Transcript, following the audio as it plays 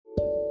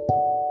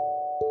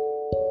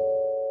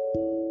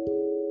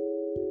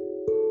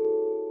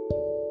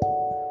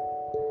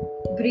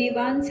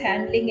Grievance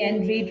handling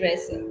and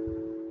redressal.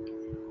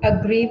 A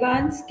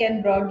grievance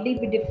can broadly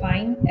be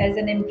defined as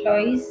an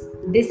employee's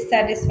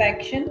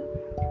dissatisfaction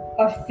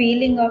or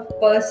feeling of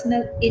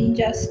personal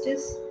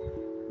injustice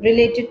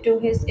related to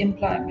his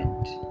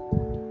employment.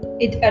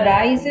 It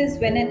arises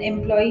when an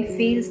employee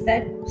feels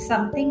that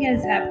something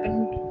has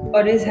happened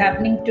or is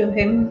happening to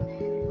him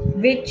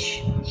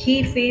which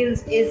he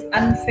feels is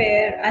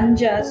unfair,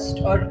 unjust,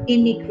 or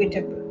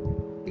inequitable.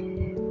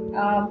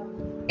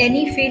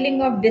 Any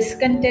feeling of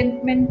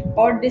discontentment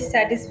or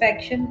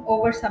dissatisfaction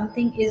over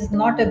something is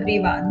not a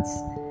grievance.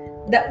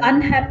 The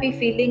unhappy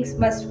feelings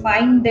must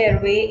find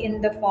their way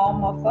in the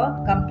form of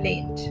a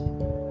complaint.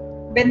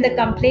 When the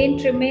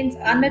complaint remains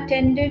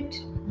unattended,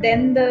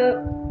 then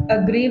the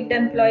aggrieved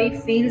employee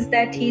feels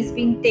that he's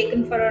being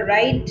taken for a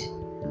ride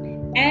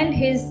and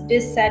his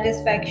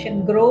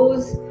dissatisfaction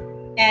grows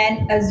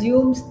and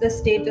assumes the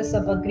status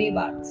of a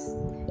grievance.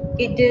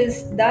 It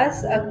is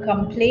thus a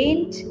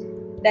complaint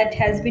that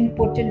has been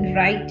put in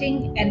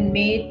writing and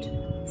made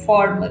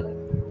formal.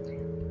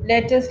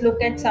 Let us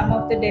look at some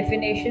of the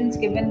definitions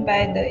given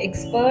by the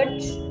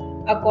experts.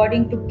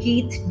 According to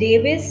Keith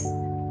Davis,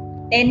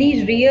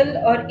 any real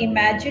or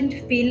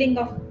imagined feeling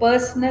of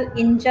personal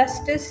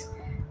injustice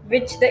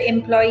which the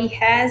employee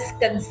has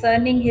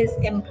concerning his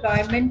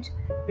employment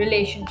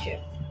relationship.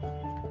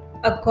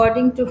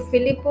 According to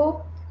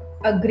Filippo,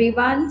 a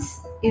grievance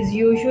is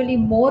usually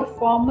more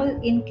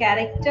formal in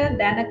character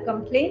than a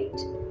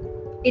complaint.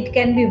 It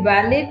can be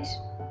valid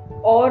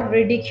or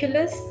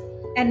ridiculous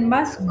and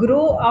must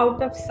grow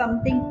out of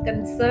something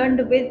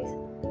concerned with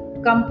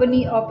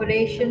company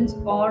operations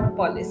or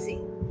policy.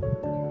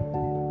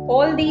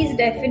 All these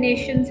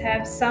definitions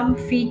have some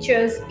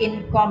features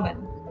in common.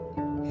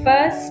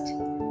 First,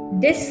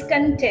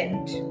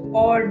 discontent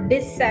or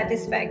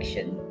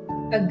dissatisfaction.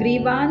 A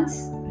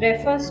grievance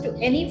refers to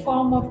any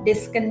form of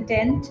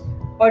discontent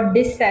or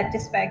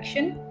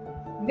dissatisfaction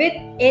with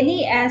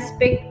any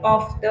aspect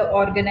of the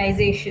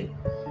organization.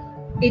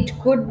 It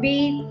could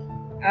be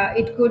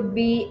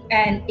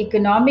an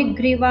economic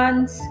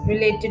grievance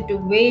related to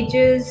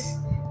wages,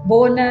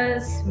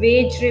 bonus,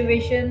 wage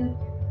revision.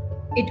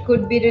 It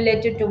could be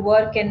related to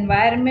work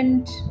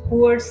environment,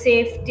 poor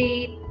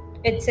safety,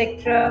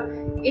 etc.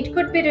 It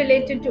could be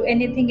related to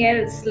anything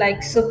else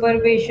like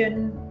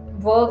supervision,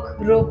 work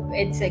group,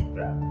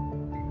 etc.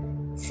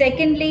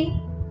 Secondly,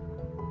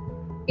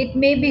 it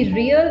may be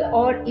real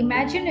or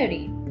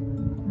imaginary.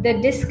 The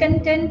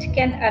discontent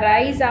can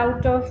arise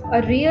out of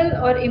a real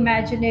or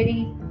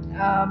imaginary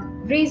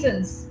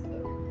reasons.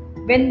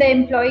 When the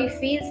employee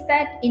feels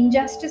that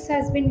injustice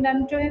has been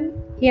done to him,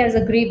 he has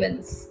a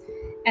grievance.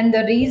 And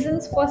the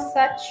reasons for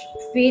such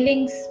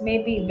feelings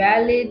may be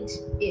valid,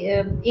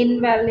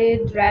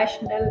 invalid,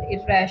 rational,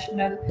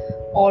 irrational,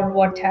 or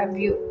what have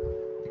you.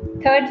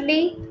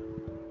 Thirdly,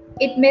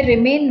 it may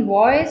remain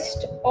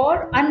voiced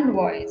or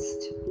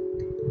unvoiced.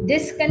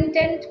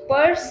 Discontent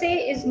per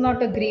se is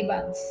not a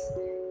grievance.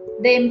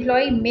 The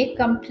employee may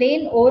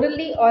complain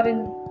orally or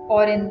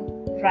in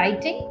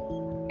writing,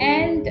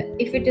 and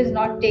if it is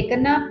not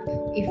taken up,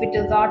 if it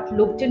is not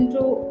looked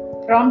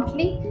into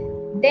promptly,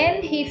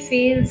 then he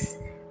feels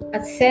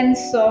a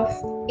sense of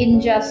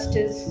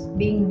injustice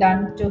being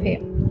done to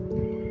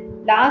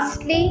him.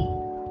 Lastly,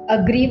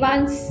 a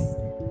grievance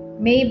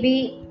may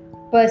be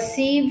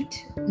perceived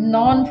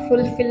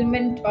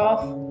non-fulfillment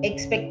of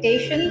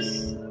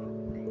expectations.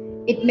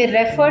 It may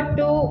refer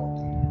to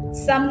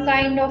some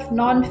kind of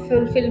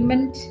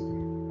non-fulfillment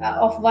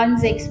of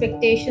one's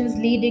expectations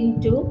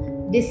leading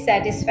to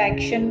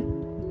dissatisfaction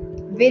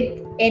with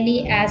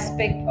any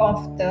aspect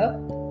of the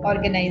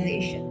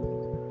organization.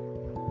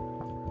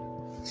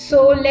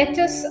 So let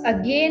us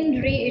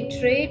again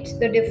reiterate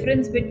the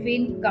difference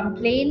between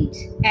complaint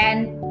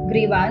and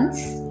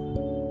grievance.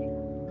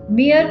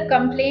 Mere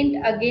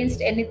complaint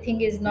against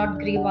anything is not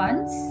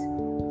grievance.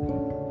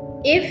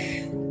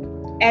 If,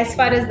 as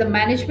far as the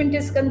management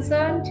is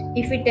concerned,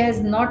 if it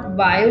has not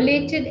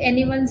violated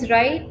anyone's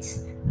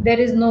rights, there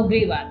is no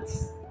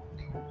grievance.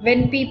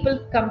 When people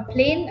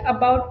complain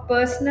about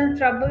personal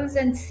troubles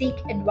and seek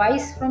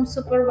advice from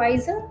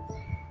supervisor,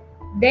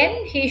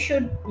 then he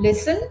should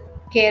listen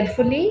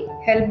carefully,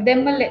 help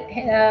them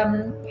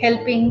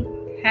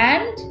helping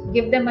hand,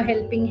 give them a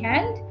helping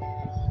hand,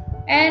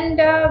 and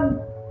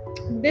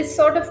this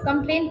sort of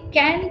complaint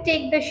can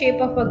take the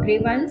shape of a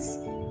grievance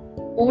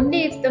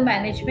only if the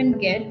management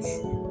gets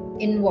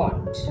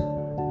involved.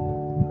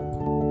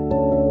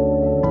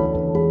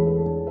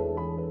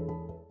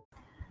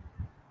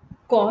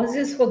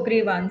 Causes for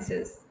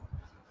grievances.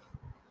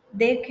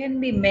 There can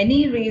be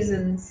many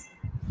reasons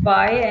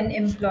why an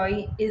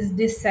employee is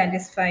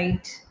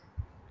dissatisfied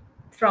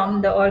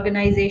from the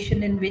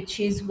organization in which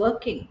he is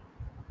working,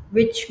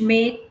 which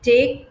may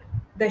take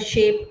the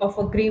shape of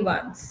a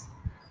grievance.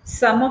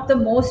 Some of the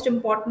most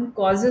important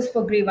causes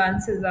for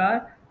grievances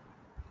are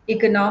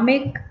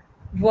economic,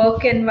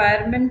 work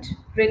environment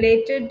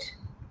related,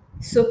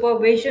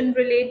 supervision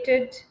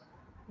related,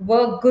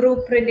 work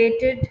group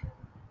related,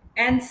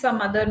 and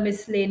some other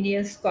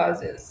miscellaneous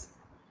causes.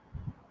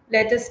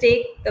 Let us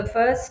take the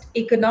first,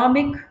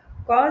 economic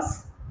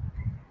cause.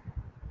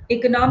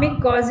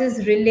 Economic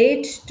causes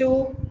relate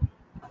to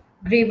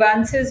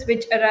grievances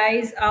which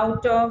arise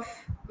out of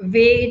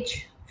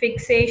wage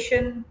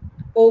fixation,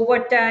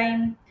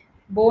 overtime,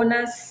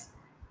 bonus,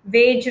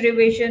 wage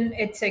revision,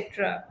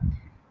 etc.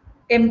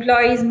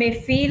 Employees may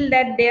feel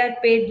that they are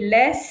paid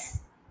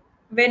less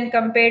when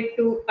compared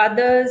to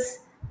others.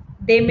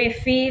 They may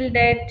feel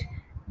that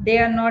they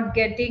are not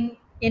getting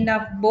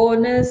enough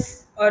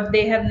bonus or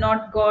they have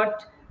not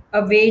got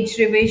a wage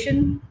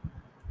revision.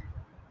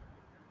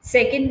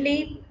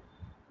 Secondly,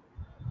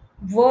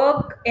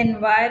 work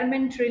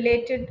environment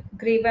related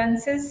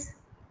grievances,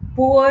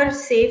 poor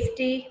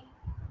safety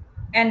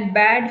and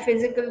bad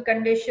physical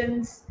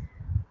conditions,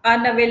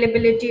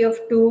 unavailability of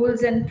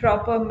tools and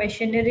proper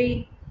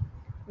machinery,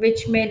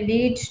 which may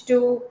lead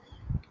to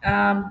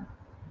um,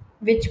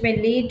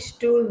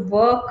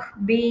 work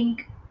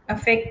being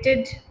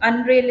affected,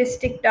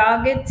 unrealistic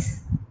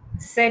targets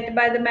set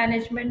by the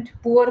management,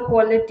 poor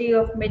quality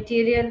of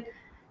material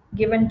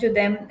given to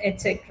them,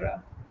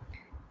 etc.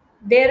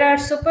 There are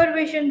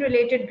supervision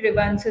related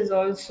grievances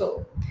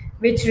also,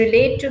 which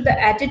relate to the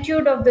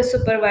attitude of the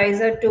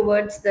supervisor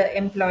towards the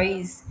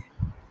employees,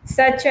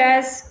 such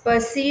as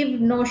perceived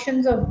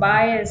notions of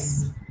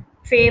bias,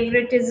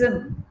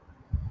 favoritism,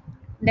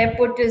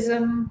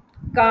 nepotism,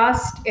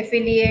 caste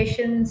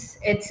affiliations,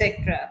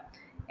 etc.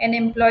 An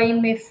employee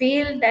may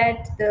feel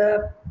that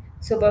the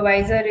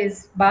supervisor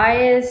is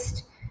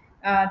biased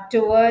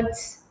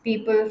towards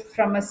people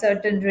from a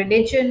certain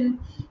religion,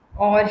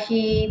 or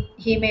he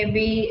may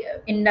be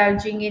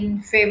indulging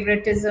in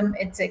favoritism,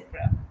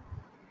 etc.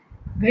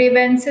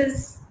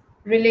 Grievances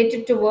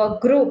related to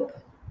work group.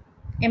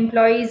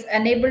 Employees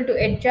unable to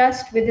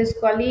adjust with his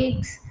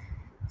colleagues,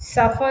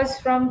 suffers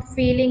from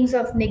feelings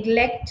of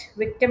neglect,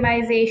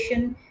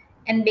 victimization,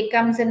 and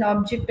becomes an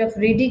object of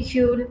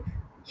ridicule,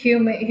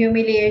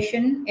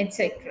 humiliation,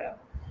 etc.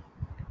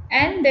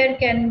 And there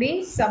can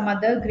be some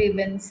other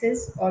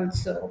grievances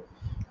also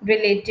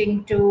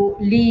relating to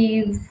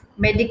leave,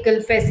 medical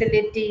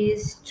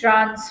facilities,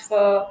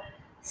 transfer,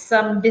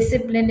 some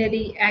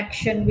disciplinary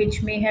action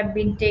which may have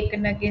been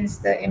taken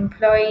against the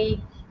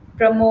employee,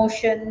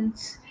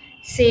 promotions,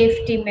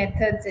 safety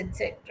methods,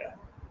 etc.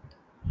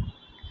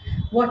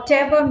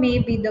 Whatever may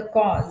be the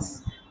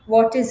cause,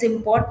 what is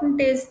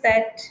important is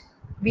that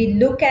we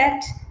look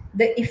at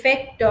the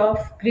effect of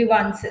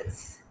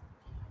grievances.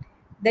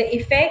 The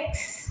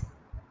effects,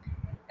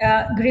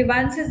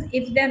 grievances,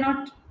 if they're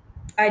not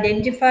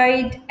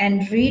identified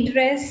and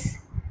redress,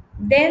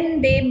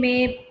 then they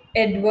may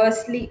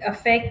adversely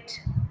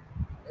affect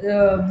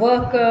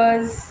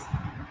workers,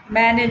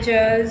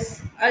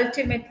 managers,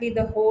 ultimately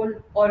the whole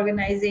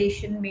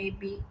organization may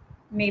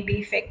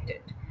be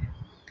affected.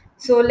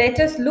 So let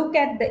us look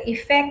at the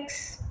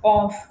effects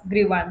of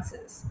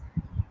grievances.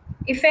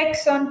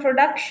 Effects on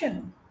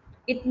production.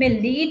 It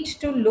may lead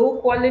to low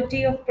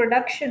quality of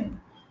production,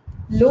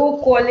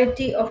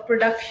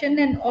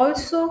 and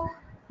also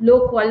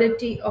low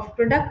quality of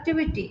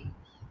productivity.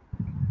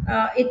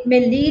 It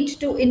may lead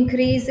to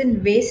increase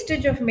in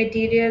wastage of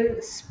material,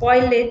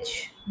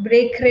 spoilage,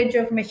 breakage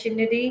of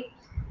machinery,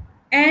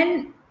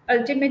 and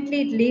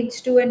ultimately it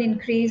leads to an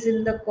increase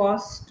in the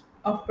cost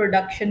of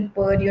production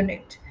per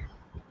unit.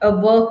 A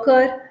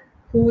worker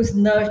who's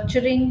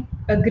nurturing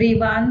a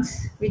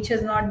grievance which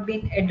has not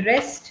been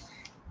addressed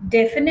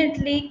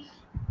definitely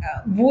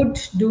would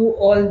do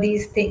all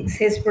these things.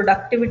 His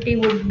productivity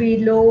would be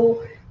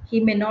low, he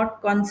may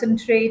not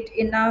concentrate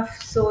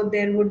enough, so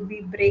there would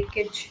be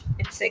breakage,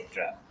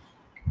 etc.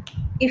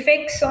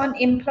 Effects on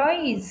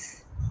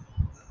employees.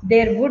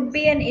 There would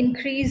be an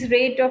increased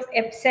rate of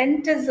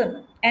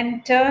absenteeism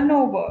and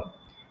turnover.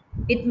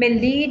 It may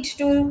lead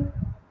to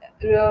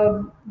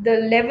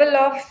the level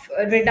of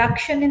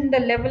reduction in the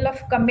level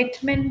of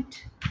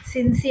commitment,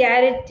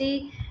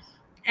 sincerity,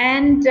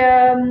 and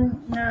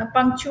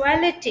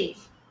punctuality.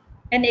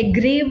 An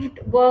aggrieved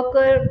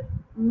worker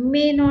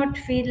may not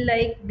feel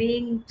like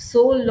being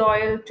so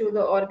loyal to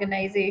the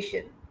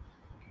organization.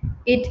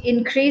 It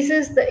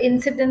increases the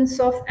incidence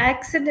of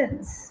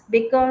accidents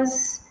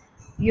because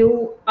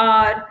you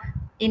are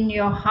in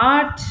your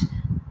heart,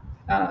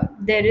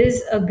 there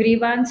is a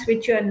grievance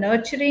which you are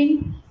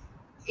nurturing.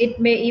 It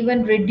may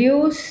even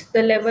reduce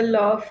the level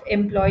of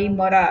employee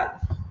morale.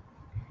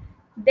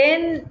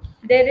 Then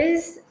there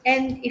is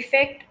an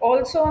effect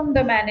also on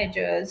the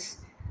managers.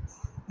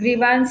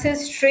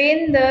 Grievances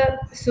strain the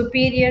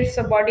superior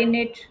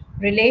subordinate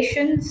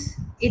relations.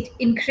 It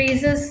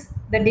increases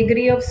the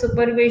degree of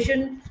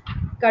supervision,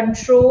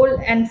 control,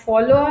 and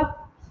follow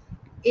up.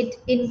 It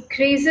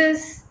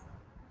increases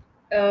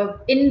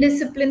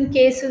indiscipline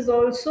cases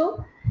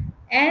also,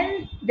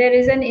 and there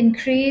is an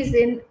increase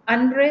in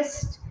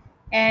unrest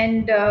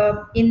and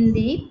in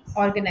the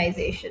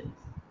organization.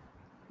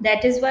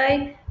 That is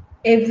why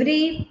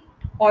every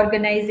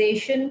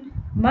organization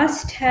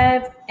must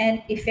have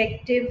an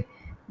effective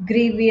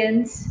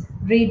grievance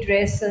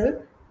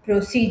redressal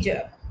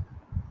procedure.